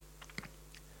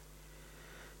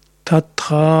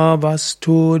Tatra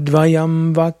vastu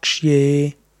dvayam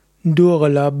vakshye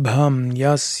durlabham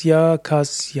yasya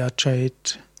kasyachait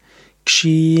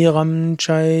kshiram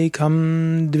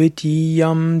chaikam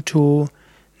dvitiyam tu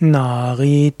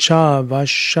nari cha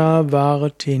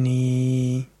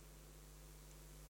vashavartini.